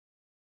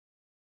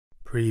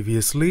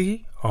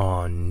Previously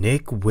on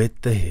Nick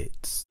with the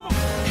Hits. Yes!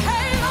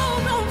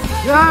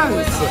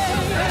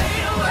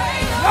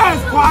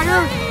 Yes,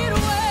 choir!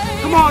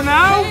 Come on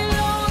now!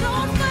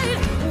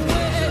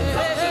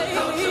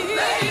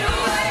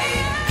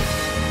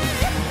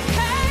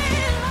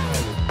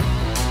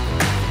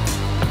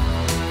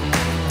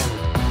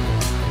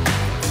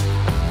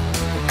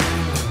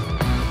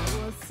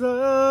 What's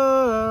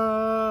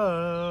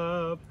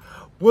up?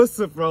 What's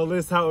up,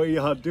 rollers? How are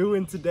y'all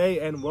doing today?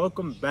 And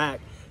welcome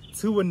back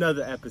to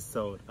another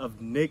episode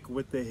of Nick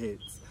with the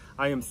Hits.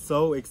 I am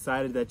so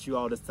excited that you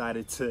all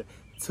decided to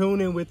tune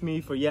in with me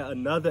for yet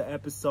another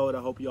episode. I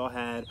hope you all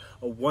had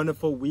a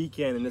wonderful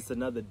weekend, and it's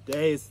another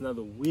day, it's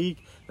another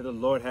week that the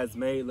Lord has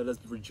made. Let us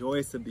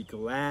rejoice and be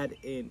glad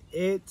in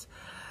it.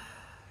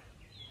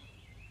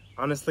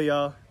 Honestly,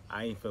 y'all,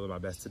 I ain't feeling my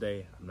best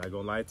today. I'm not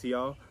gonna lie to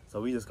y'all.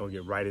 So we just gonna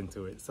get right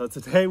into it. So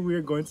today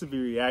we're going to be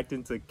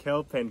reacting to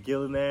Khel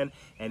Pangilinan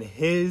and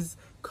his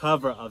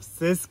cover of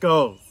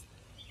Sisqó's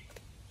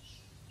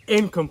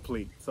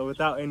Incomplete. So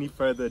without any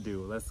further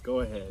ado, let's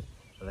go ahead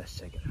and let's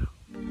check it out.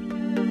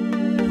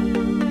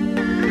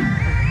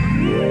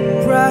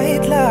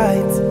 Bright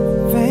lights,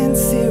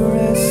 fancy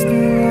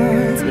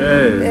restaurants,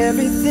 yes.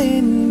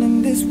 Everything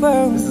in this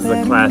world this is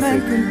a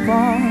classic.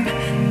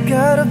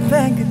 Got a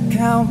bank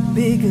account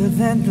bigger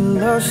than the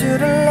law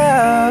should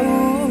allow.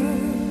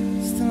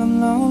 Still I'm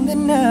lonely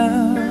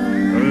now.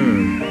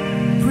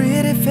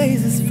 Pretty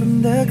faces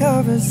from the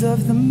covers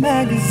of the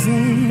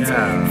magazines,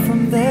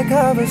 from their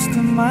covers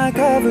to my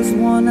covers,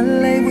 wanna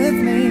lay with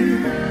me.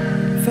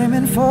 Fame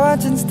and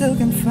fortune still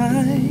can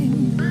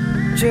find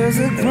just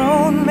a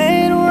grown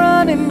man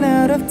running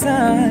out of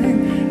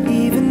time.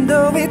 Even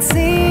though it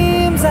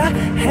seems I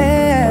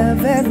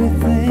have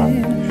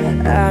everything,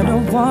 I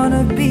don't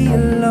wanna be a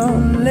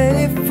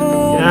lonely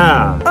fool.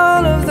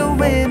 All of the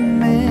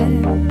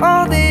women,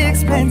 all the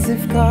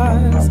expensive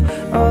cars,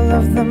 all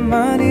of the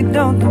money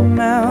don't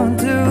amount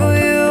to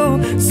you.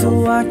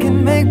 So I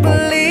can make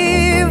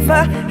believe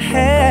I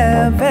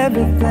have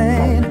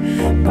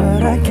everything,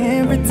 but I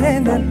can't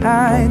pretend that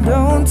I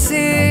don't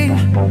see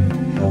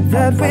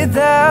that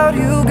without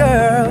you,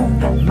 girl,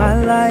 my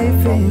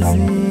life is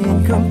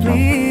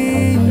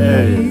incomplete.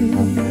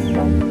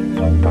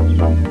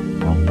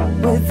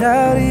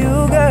 Without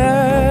you,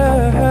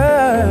 girl.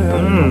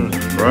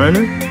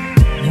 Brian?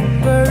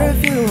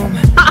 Perfume,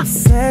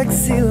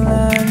 sexy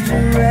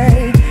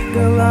lingerie,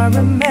 girl, I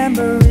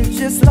remember it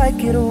just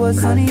like it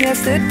was on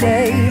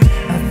yesterday.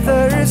 A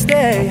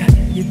Thursday,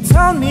 you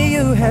told me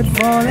you had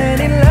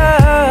fallen in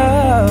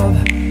love.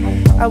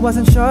 I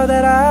wasn't sure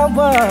that I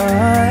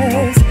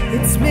was.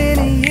 It's been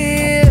a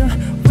year,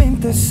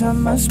 winter,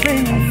 summer,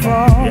 spring and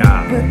fall,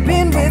 but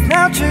being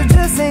without you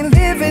just ain't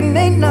living,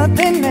 ain't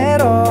nothing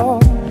at all.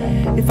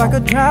 If I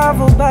could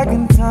travel back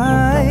in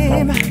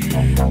time,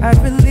 I'd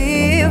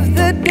relive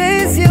the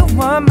days you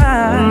were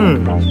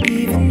mine.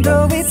 Even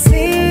though it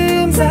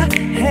seems I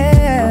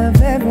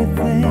have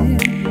everything,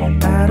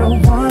 I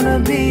don't wanna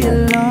be a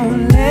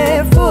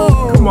lonely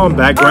fool. Come on,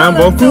 background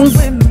vocals.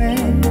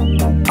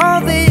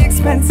 All the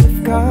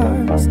expensive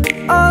cars,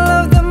 all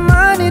of the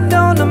money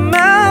don't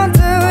amount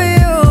to you.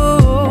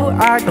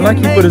 I like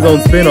he put his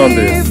own spin on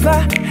this.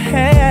 I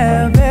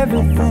have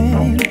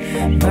everything,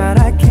 but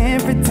I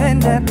can't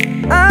pretend that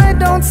I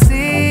don't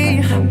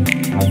see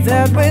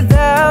that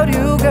without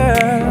you,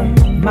 girl,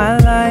 my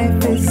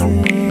life is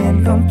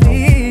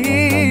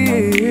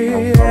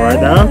incomplete. All right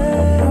now.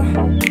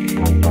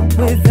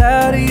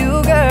 Without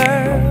you,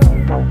 girl,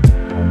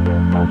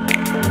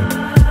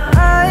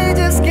 I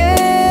just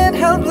can't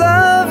help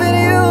loving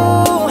you,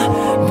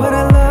 but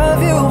I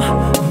love you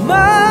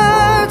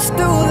much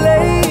too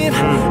late.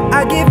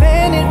 I give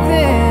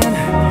anything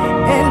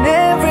and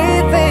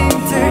everything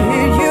to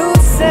hear you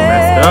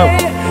say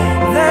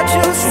that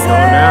you say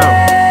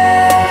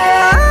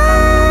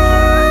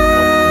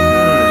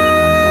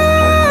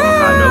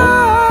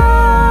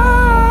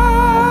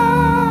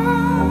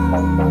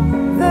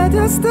that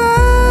you stay.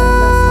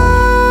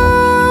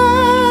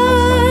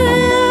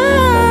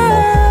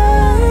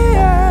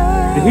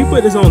 Did he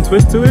put his own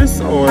twist to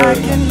this, or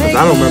because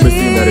I don't remember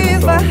seeing that in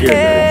the song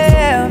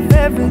here?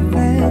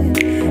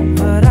 Everything,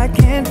 but I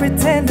can't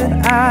pretend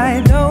that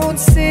I don't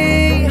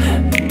see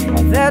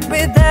that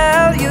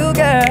without you,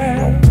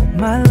 girl,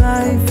 my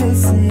life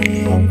is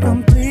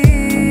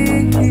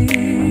incomplete.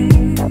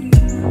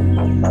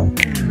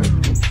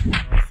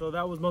 So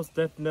that was most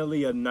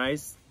definitely a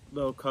nice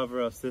little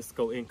cover of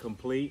Sisqó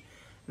Incomplete.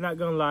 Not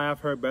gonna lie, I've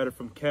heard better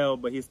from Khel,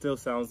 but he still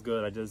sounds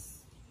good.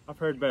 I've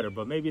heard better,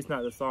 but maybe it's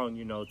not the song,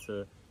 you know,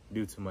 to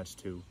do too much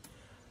to.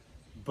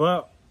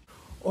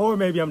 Or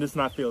maybe I'm just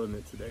not feeling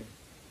it today.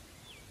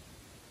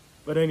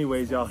 But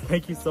anyways, y'all,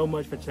 thank you so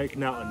much for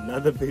checking out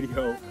another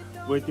video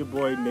with your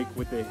boy Nick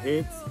with the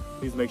Hits.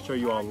 Please make sure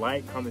you all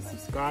like, comment,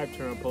 subscribe,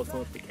 turn on post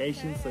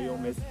notifications so you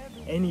don't miss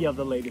any of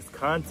the latest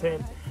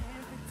content.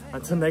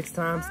 Until next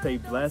time, stay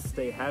blessed,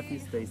 stay happy,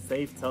 stay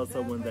safe. Tell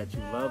someone that you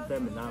love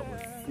them, and I will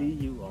see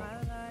you all later.